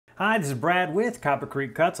Hi, this is Brad with Copper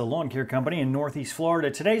Creek Cuts, a lawn care company in Northeast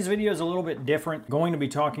Florida. Today's video is a little bit different. Going to be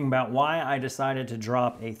talking about why I decided to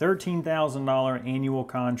drop a $13,000 annual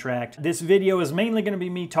contract. This video is mainly going to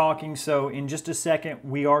be me talking, so in just a second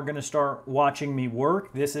we are going to start watching me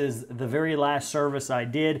work. This is the very last service I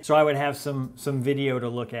did, so I would have some video to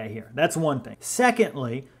look at here. That's one thing.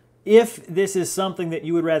 Secondly, if this is something that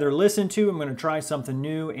you would rather listen to, I'm going to try something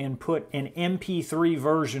new and put an MP3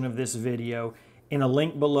 version of this video in a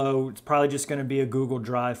link below. It's probably just going to be a Google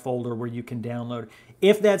Drive folder where you can download.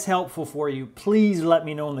 If that's helpful for you, please let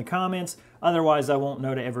me know in the comments. Otherwise, I won't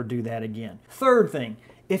know to ever do that again. Third thing,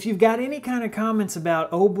 if you've got any kind of comments about,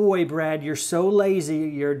 oh boy, Brad, you're so lazy,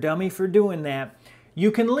 you're a dummy for doing that,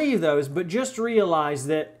 you can leave those, but just realize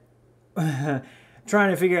that,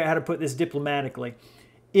 trying to figure out how to put this diplomatically,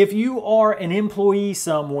 if you are an employee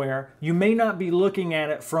somewhere, you may not be looking at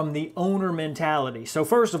it from the owner mentality. So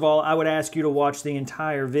first of all, I would ask you to watch the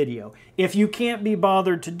entire video. If you can't be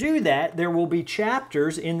bothered to do that, there will be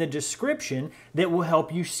chapters in the description that will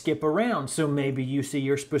help you skip around, so maybe you see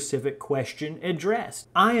your specific question addressed.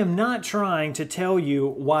 I am not trying to tell you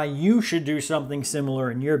why you should do something similar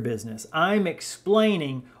in your business. I'm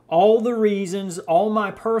explaining all the reasons, all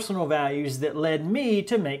my personal values that led me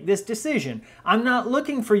to make this decision. I'm not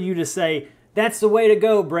looking for you to say, that's the way to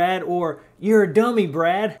go, Brad, or you're a dummy,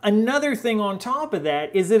 Brad. Another thing on top of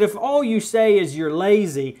that is that if all you say is you're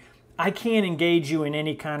lazy, I can't engage you in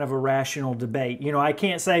any kind of a rational debate. You know, I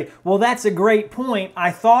can't say, well, that's a great point.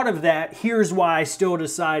 I thought of that. Here's why I still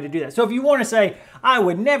decided to do that. So if you want to say, I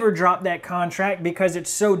would never drop that contract because it's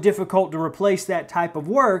so difficult to replace that type of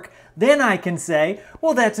work, then I can say,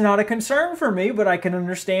 well, that's not a concern for me, but I can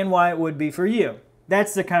understand why it would be for you.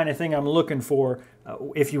 That's the kind of thing I'm looking for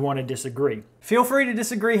if you want to disagree. Feel free to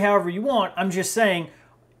disagree however you want. I'm just saying,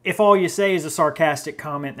 if all you say is a sarcastic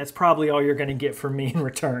comment, that's probably all you're going to get from me in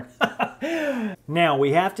return. Now,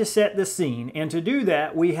 we have to set the scene, and to do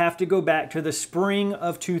that, we have to go back to the spring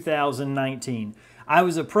of 2019. I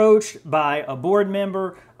was approached by a board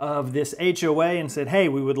member of this HOA and said, hey,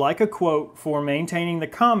 we would like a quote for maintaining the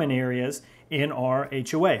common areas in our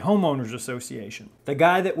HOA, Homeowners Association. The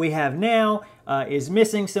guy that we have now is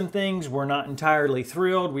missing some things. We're not entirely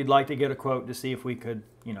thrilled. We'd like to get a quote to see if we could,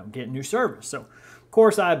 get new service. So, of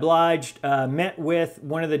course, I obliged, met with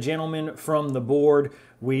one of the gentlemen from the board.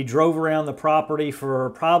 We drove around the property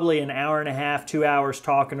for probably an hour and a half, 2 hours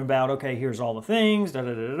talking about, okay, here's all the things,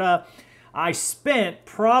 da-da-da-da-da. I spent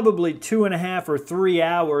probably 2.5 or 3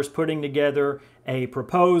 hours putting together a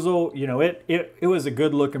proposal. It was a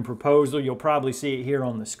good looking proposal. You'll probably see it here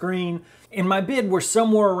on the screen. And my bid were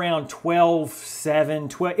somewhere around 12.7,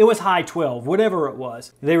 12, it was high 12, whatever it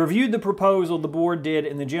was. They reviewed the proposal, the board did,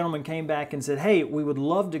 and the gentleman came back and said, hey, we would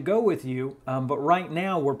love to go with you, but right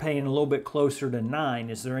now we're paying a little bit closer to 9.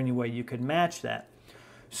 Is there any way you could match that?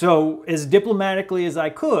 So as diplomatically as I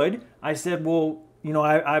could, I said, well,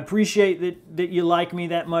 I appreciate that you like me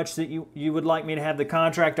that much, that you would like me to have the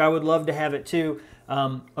contract. I would love to have it too.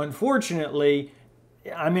 Unfortunately,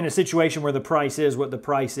 I'm in a situation where the price is what the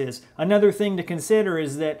price is. Another thing to consider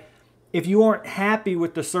is that if you aren't happy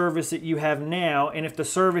with the service that you have now, and if the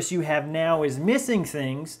service you have now is missing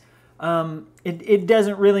things, it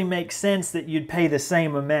doesn't really make sense that you'd pay the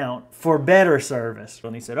same amount for better service.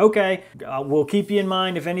 And he said, okay, we'll keep you in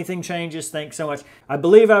mind if anything changes. Thanks so much. I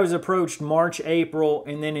believe I was approached March, April,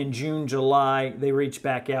 and then in June, July, they reached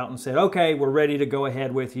back out and said, okay, we're ready to go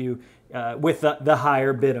ahead with you with the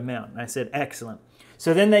higher bid amount. And I said, excellent.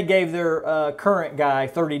 So then they gave their current guy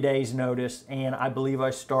 30 days notice, and I believe I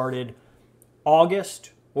started August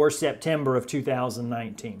or September of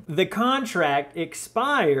 2019. The contract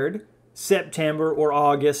expired September or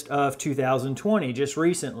August of 2020, just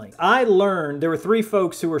recently. I learned, there were 3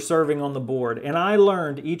 folks who were serving on the board, and I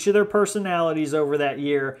learned each of their personalities over that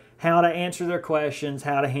year, how to answer their questions,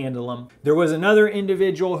 how to handle them. There was another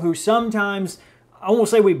individual who sometimes, I won't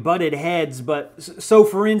say we butted heads, but so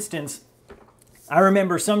for instance, I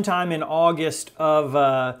remember sometime in August of,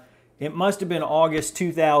 it must have been August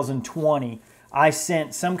 2020, I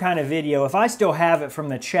sent some kind of video. If I still have it from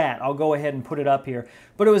the chat, I'll go ahead and put it up here.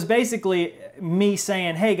 But it was basically me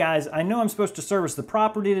saying, hey guys, I know I'm supposed to service the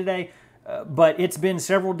property today, but it's been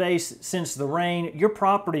several days since the rain. Your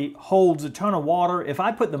property holds a ton of water. If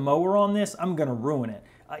I put the mower on this, I'm gonna ruin it.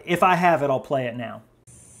 If I have it, I'll play it now.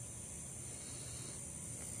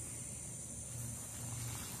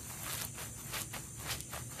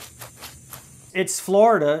 It's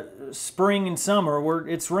Florida, spring and summer, where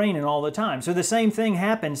it's raining all the time. So the same thing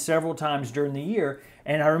happens several times during the year.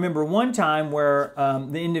 And I remember one time where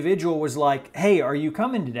the individual was like, hey, are you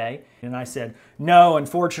coming today? And I said, no,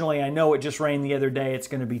 unfortunately, I know it just rained the other day. It's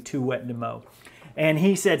going to be too wet to mow. And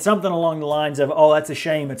he said something along the lines of, oh, that's a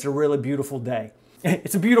shame. It's a really beautiful day.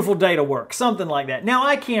 It's a beautiful day to work, something like that. Now,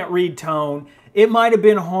 I can't read tone. It might have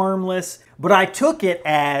been harmless, but I took it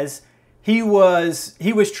as he was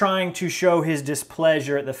trying to show his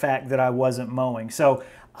displeasure at the fact that I wasn't mowing. So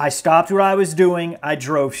I stopped what I was doing. I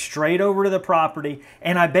drove straight over to the property,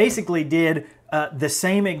 and I basically did the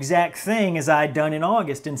same exact thing as I'd done in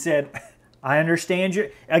August and said, I understand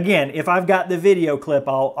you. Again, if I've got the video clip,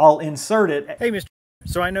 I'll insert it. Hey, Mr.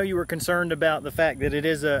 So I know you were concerned about the fact that it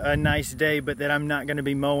is a nice day, but that I'm not going to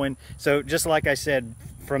be mowing. So just like I said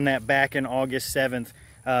from that back in August 7th,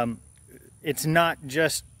 it's not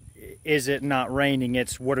just, is it not raining?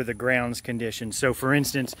 It's what are the grounds conditions? So for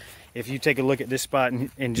instance, if you take a look at this spot,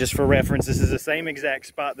 and just for reference, this is the same exact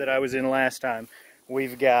spot that I was in last time.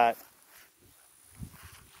 We've got,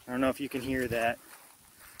 I don't know if you can hear that,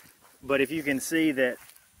 but if you can see that,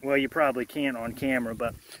 well, you probably can't on camera,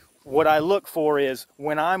 but what I look for is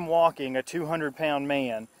when I'm walking a 200-pound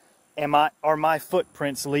man, are my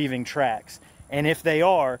footprints leaving tracks? And if they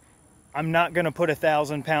are, I'm not going to put a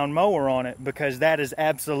 1,000-pound mower on it, because that is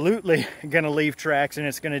absolutely going to leave tracks and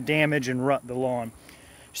it's going to damage and rut the lawn.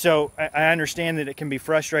 So I understand that it can be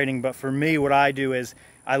frustrating, but for me, what I do is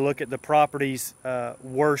I look at the property's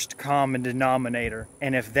worst common denominator.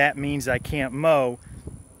 And if that means I can't mow,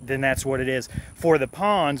 then that's what it is. For the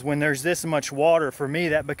ponds, when there's this much water, for me,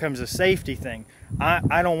 that becomes a safety thing.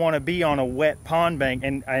 I don't want to be on a wet pond bank.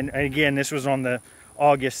 And again, this was on the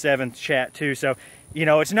August 7th chat too. So, you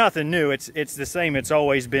know, it's nothing new. It's the same it's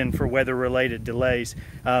always been for weather-related delays.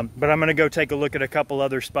 But I'm going to go take a look at a couple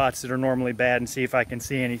other spots that are normally bad and see if I can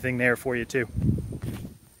see anything there for you too.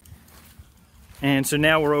 And so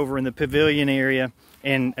now we're over in the pavilion area.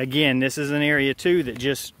 And again, this is an area too that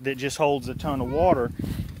just holds a ton of water.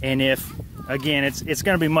 And if, again, it's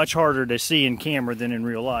going to be much harder to see in camera than in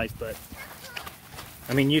real life, but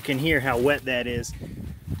I mean, you can hear how wet that is.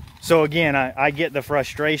 So again, I get the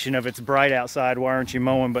frustration of it's bright outside, why aren't you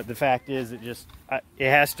mowing? But the fact is, it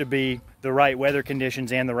has to be the right weather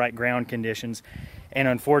conditions and the right ground conditions. And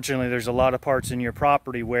unfortunately, there's a lot of parts in your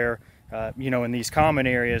property where, you know, in these common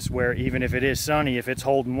areas where even if it is sunny, if it's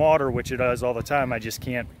holding water, which it does all the time, I just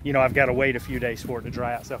can't, you know, I've got to wait a few days for it to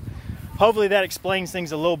dry out. So hopefully that explains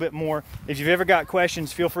things a little bit more. If you've ever got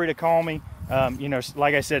questions, feel free to call me. You know,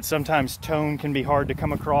 like I said, sometimes tone can be hard to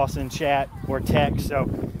come across in chat or text. So,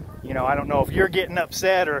 you know, I don't know if you're getting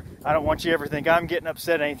upset, or I don't want you to ever think I'm getting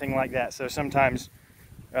upset, anything like that. So sometimes,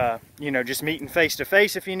 you know, just meeting face to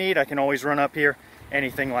face if you need. I can always run up here,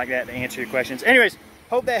 anything like that to answer your questions. Anyways,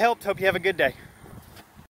 hope that helped. Hope you have a good day.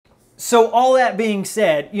 So all that being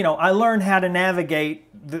said, you know, I learned how to navigate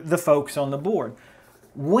the folks on the board.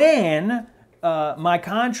 When my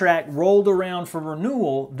contract rolled around for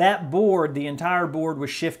renewal, that board, the entire board,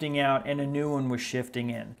 was shifting out and a new one was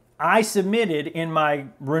shifting in. I submitted in my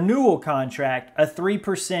renewal contract a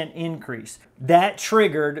 3% increase. That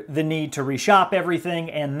triggered the need to reshop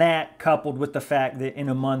everything, and that coupled with the fact that in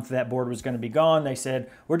a month that board was going to be gone, they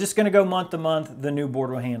said, we're just going to go month to month, the new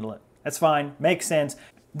board will handle it. That's fine, makes sense.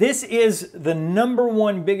 This is the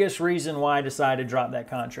 #1 biggest reason why I decided to drop that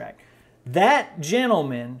contract. That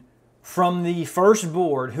gentleman from the first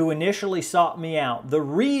board who initially sought me out, the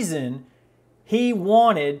reason he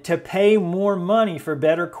wanted to pay more money for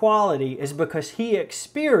better quality is because he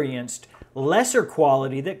experienced lesser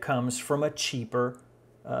quality that comes from a cheaper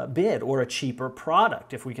bid or a cheaper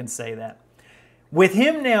product, if we can say that. With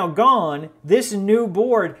him now gone, this new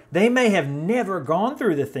board, they may have never gone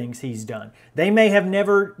through the things he's done. They may have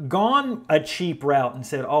never gone a cheap route and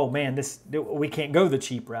said, oh man, we can't go the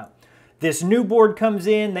cheap route. This new board comes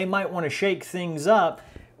in, they might want to shake things up.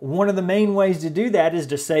 One of the main ways to do that is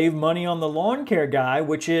to save money on the lawn care guy,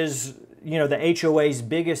 which is, you know, the HOA's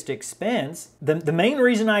biggest expense. The main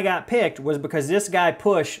reason I got picked was because this guy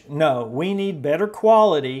pushed, no, we need better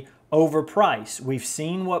quality over price. We've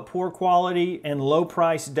seen what poor quality and low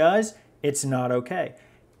price does. It's not okay.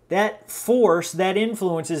 That force, that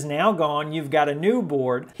influence is now gone. You've got a new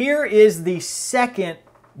board. Here is the second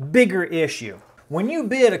bigger issue. When you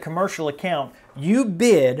bid a commercial account, you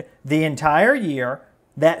bid the entire year,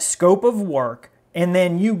 that scope of work, and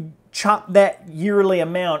then you chop that yearly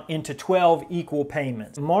amount into 12 equal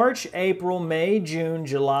payments. March, April, May, June,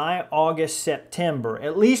 July, August, September,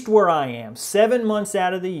 at least where I am, 7 months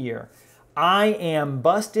out of the year, I am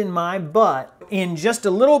busting my butt. In just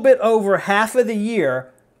a little bit over half of the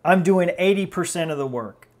year, I'm doing 80% of the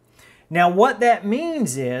work. Now what that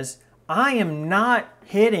means is I am not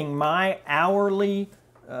hitting my hourly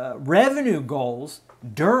revenue goals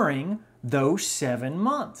during those 7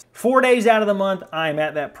 months. 4 days out of the month, I'm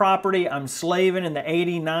at that property. I'm slaving in the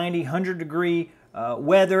 80, 90, 100 degree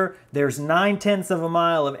weather. There's 9/10 of a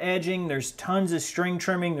mile of edging. There's tons of string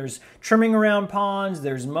trimming. There's trimming around ponds.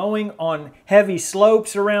 There's mowing on heavy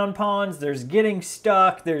slopes around ponds. There's getting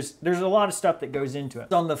stuck. There's a lot of stuff that goes into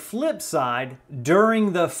it. On the flip side,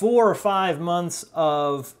 during the 4 or 5 months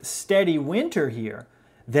of steady winter here,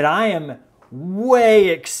 that I am way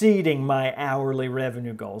exceeding my hourly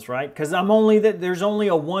revenue goals, right? Because there's only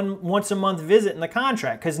a once a month visit in the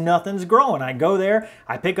contract because nothing's growing. I go there,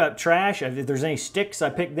 I pick up trash. If there's any sticks, I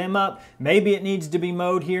pick them up. Maybe it needs to be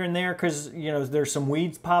mowed here and there because there's some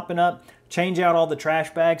weeds popping up. Change out all the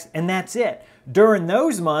trash bags, and that's it. During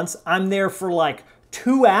those months, I'm there for like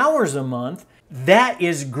 2 hours a month. That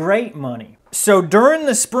is great money. So during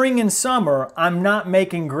the spring and summer, I'm not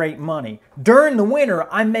making great money. During the winter,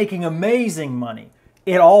 I'm making amazing money.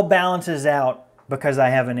 It all balances out because I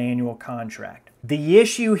have an annual contract. The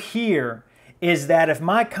issue here is that if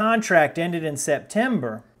my contract ended in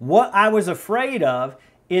September, what I was afraid of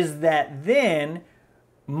is that then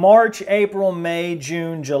March, April, May,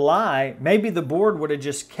 June, July, maybe the board would have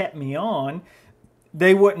just kept me on.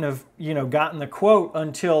 They wouldn't have, gotten the quote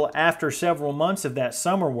until after several months of that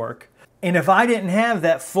summer work. And if I didn't have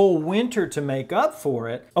that full winter to make up for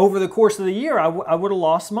it, over the course of the year, I would have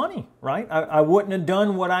lost money, right? I wouldn't have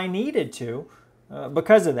done what I needed to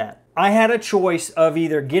because of that. I had a choice of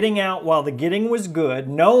either getting out while the getting was good,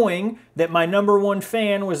 knowing that my number 1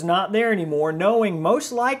 fan was not there anymore, knowing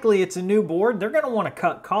most likely it's a new board, they're going to want to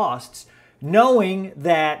cut costs, knowing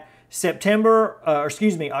that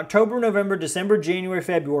October, November, December, January,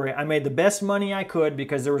 February, I made the best money I could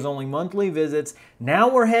because there was only monthly visits. Now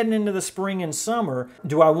we're heading into the spring and summer.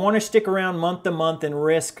 Do I want to stick around month to month and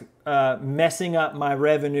risk messing up my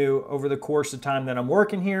revenue over the course of time that I'm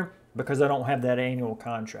working here because I don't have that annual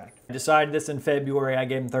contract? I decided this in February. I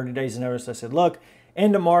gave them 30 days notice. I said, look,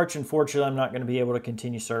 end of March, unfortunately, I'm not going to be able to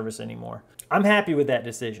continue service anymore. I'm happy with that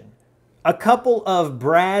decision. A couple of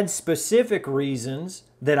Brad-specific reasons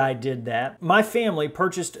that I did that. My family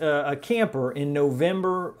purchased a camper in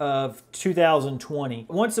November of 2020.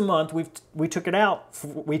 Once a month, we take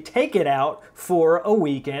it out for a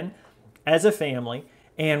weekend as a family,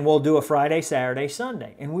 and we'll do a Friday, Saturday,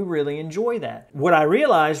 Sunday, and we really enjoy that. What I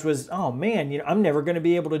realized was, oh man, I'm never going to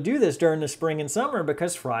be able to do this during the spring and summer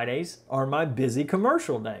because Fridays are my busy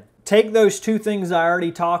commercial day. Take those 2 things I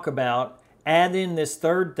already talked about, add in this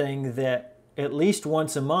third thing that at least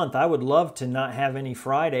once a month, I would love to not have any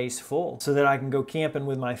Fridays full so that I can go camping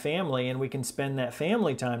with my family and we can spend that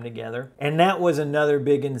family time together. And that was another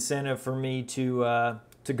big incentive for me to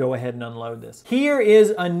go ahead and unload this. Here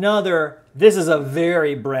is this is a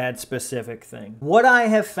very Brad specific thing. What I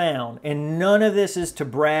have found, and none of this is to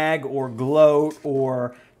brag or gloat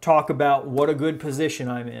or talk about what a good position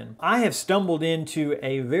I'm in. I have stumbled into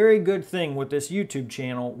a very good thing with this YouTube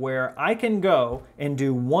channel where I can go and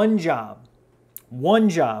do one job.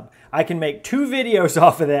 I can make 2 videos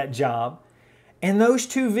off of that job, and those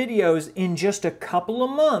 2 videos in just a couple of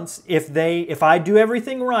months, if I do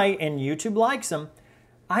everything right and YouTube likes them,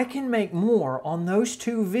 I can make more on those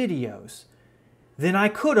 2 videos than I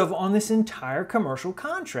could have on this entire commercial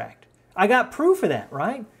contract. I got proof of that,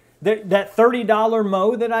 right? That $30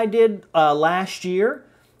 mow that I did last year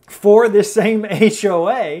for this same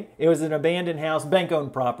HOA, it was an abandoned house,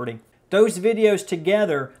 bank-owned property. Those videos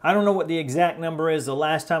together, I don't know what the exact number is. The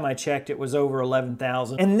last time I checked, it was over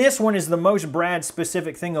 11,000. And this one is the most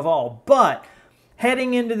Brad-specific thing of all. But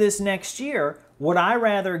heading into this next year, would I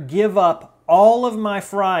rather give up all of my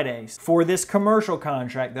Fridays for this commercial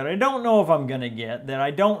contract that I don't know if I'm going to get, that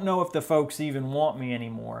I don't know if the folks even want me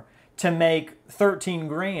anymore, to make 13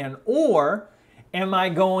 grand? Or am I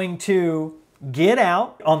going to get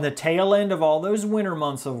out on the tail end of all those winter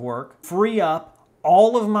months of work, free up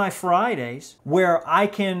all of my Fridays where I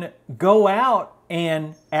can go out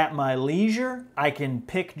and at my leisure, I can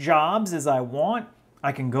pick jobs as I want.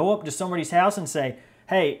 I can go up to somebody's house and say,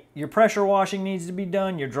 hey, your pressure washing needs to be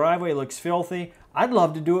done. Your driveway looks filthy. I'd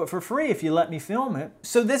love to do it for free if you let me film it.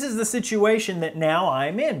 So this is the situation that now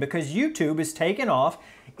I'm in because YouTube is taken off.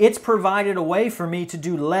 It's provided a way for me to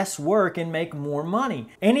do less work and make more money.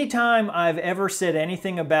 Anytime I've ever said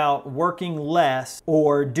anything about working less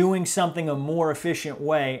or doing something a more efficient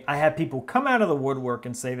way, I have people come out of the woodwork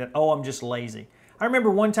and say that, oh, I'm just lazy. I remember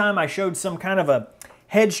one time I showed some kind of a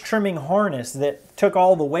hedge trimming harness that took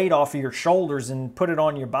all the weight off of your shoulders and put it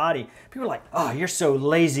on your body. People were like, oh, you're so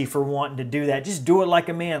lazy for wanting to do that. Just do it like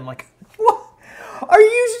a man. Like, what? Are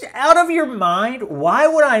you out of your mind? Why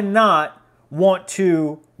would I not want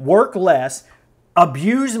to work less,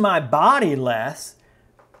 abuse my body less?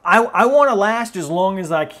 I want to last as long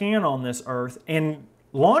as I can on this earth, and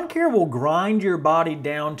lawn care will grind your body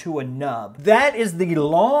down to a nub. That is the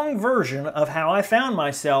long version of how I found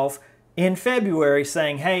myself in February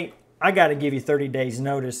saying, hey, I got to give you 30 days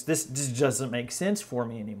notice. This just doesn't make sense for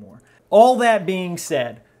me anymore. All that being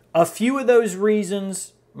said, a few of those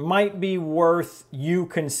reasons might be worth you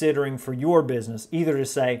considering for your business, either to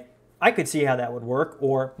say, I could see how that would work,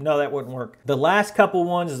 or no, that wouldn't work. The last couple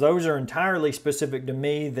ones, those are entirely specific to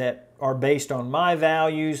me that are based on my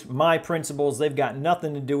values, my principles. They've got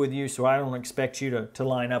nothing to do with you, so I don't expect you to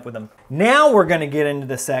line up with them. Now we're going to get into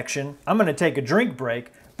the section. I'm going to take a drink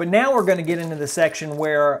break, but now we're going to get into the section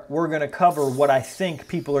where we're going to cover what I think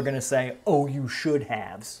people are going to say, oh, you should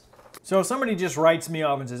haves. So if somebody just writes me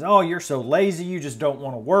off and says, oh, you're so lazy, you just don't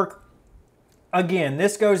want to work. Again,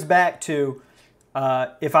 this goes back to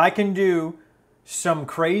if I can do some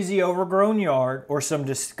crazy overgrown yard or some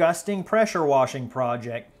disgusting pressure washing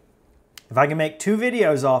project, if I can make 2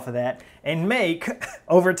 videos off of that and make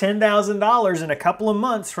over $10,000 in a couple of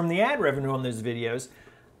months from the ad revenue on those videos,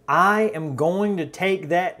 I am going to take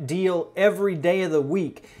that deal every day of the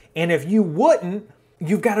week. And if you wouldn't,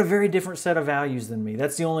 you've got a very different set of values than me.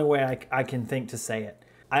 That's the only way I can think to say it.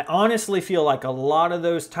 I honestly feel like a lot of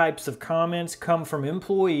those types of comments come from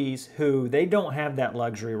employees who they don't have that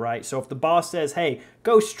luxury, right? So if the boss says, hey,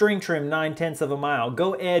 go string trim 9/10 of a mile,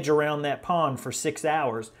 go edge around that pond for 6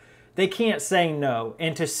 hours, they can't say no.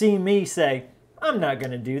 And to see me say, I'm not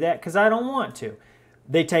going to do that because I don't want to,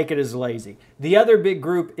 they take it as lazy. The other big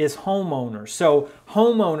group is homeowners. So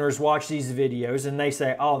homeowners watch these videos and they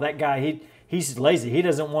say, oh, that guy, he's lazy. He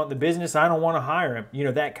doesn't want the business. I don't want to hire him. You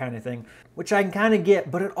know, that kind of thing, which I can kind of get.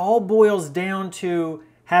 But it all boils down to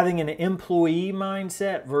having an employee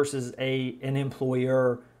mindset versus an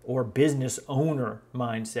employer or business owner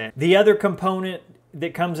mindset. The other component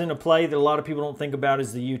that comes into play that a lot of people don't think about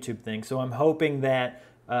is the YouTube thing. So I'm hoping that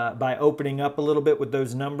by opening up a little bit with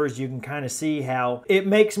those numbers, you can kind of see how it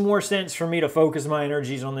makes more sense for me to focus my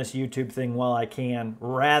energies on this YouTube thing while I can,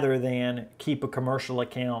 rather than keep a commercial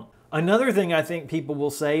account. Another thing I think people will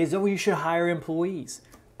say is, oh, you should hire employees.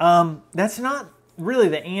 That's not really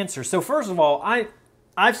the answer. So first of all,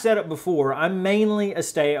 I've said it before, I'm mainly a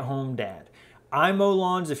stay-at-home dad. I mow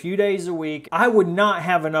lawns a few days a week. I would not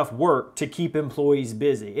have enough work to keep employees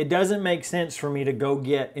busy. It doesn't make sense for me to go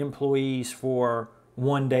get employees for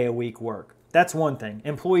 1 day a week work. That's one thing.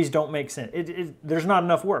 Employees don't make sense. There's not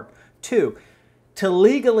enough work. 2, to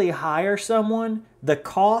legally hire someone, the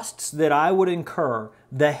costs that I would incur,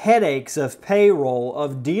 the headaches of payroll,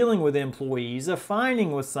 of dealing with employees, of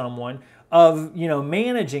finding with someone, of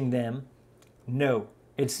managing them, no,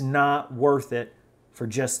 it's not worth it for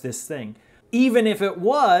just this thing. Even if it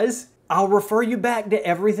was, I'll refer you back to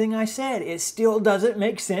everything I said. It still doesn't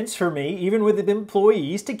make sense for me, even with the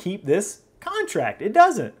employees, to keep this contract. It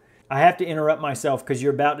doesn't. I have to interrupt myself because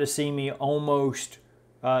you're about to see me almost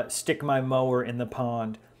stick my mower in the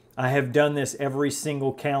pond. I have done this every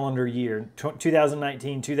single calendar year.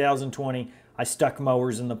 2019, 2020, I stuck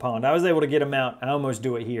mowers in the pond. I was able to get them out. I almost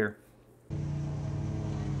do it here.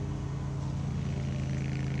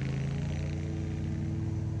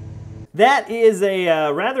 That is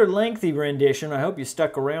a rather lengthy rendition. I hope you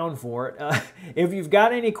stuck around for it. If you've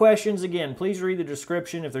got any questions, again, please read the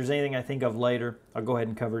description. If there's anything I think of later, I'll go ahead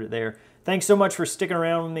and cover it there. Thanks so much for sticking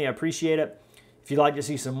around with me. I appreciate it. If you'd like to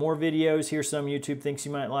see some more videos, here's some YouTube things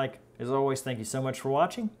you might like. As always, thank you so much for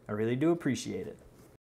watching. I really do appreciate it.